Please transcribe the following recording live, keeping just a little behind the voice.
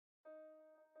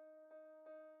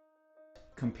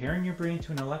comparing your brain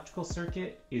to an electrical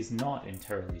circuit is not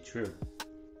entirely true.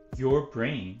 Your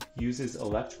brain uses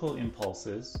electrical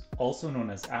impulses, also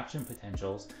known as action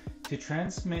potentials, to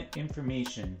transmit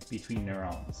information between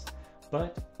neurons.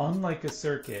 But unlike a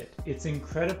circuit, it's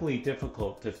incredibly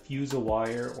difficult to fuse a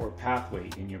wire or pathway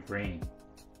in your brain.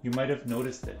 You might have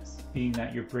noticed this, being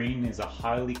that your brain is a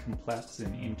highly complex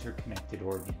and interconnected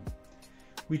organ.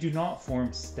 We do not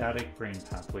form static brain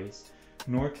pathways,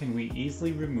 nor can we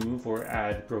easily remove or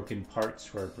add broken parts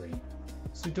to our brain.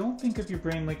 So don't think of your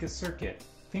brain like a circuit.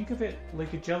 Think of it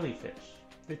like a jellyfish.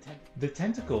 The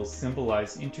tentacles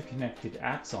symbolize interconnected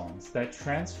axons that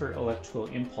transfer electrical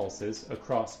impulses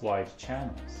across wide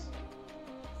channels.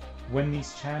 When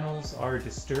these channels are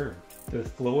disturbed, the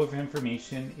flow of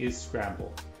information is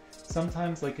scrambled,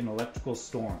 sometimes like an electrical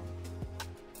storm.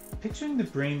 Picturing the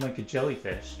brain like a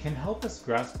jellyfish can help us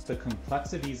grasp the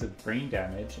complexities of brain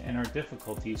damage and our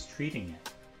difficulties treating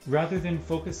it. Rather than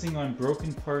focusing on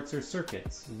broken parts or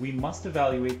circuits, we must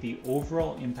evaluate the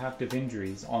overall impact of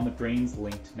injuries on the brain's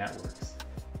linked networks.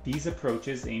 These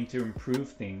approaches aim to improve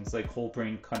things like whole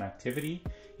brain connectivity,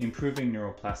 improving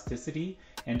neuroplasticity,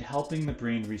 and helping the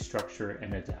brain restructure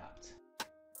and adapt.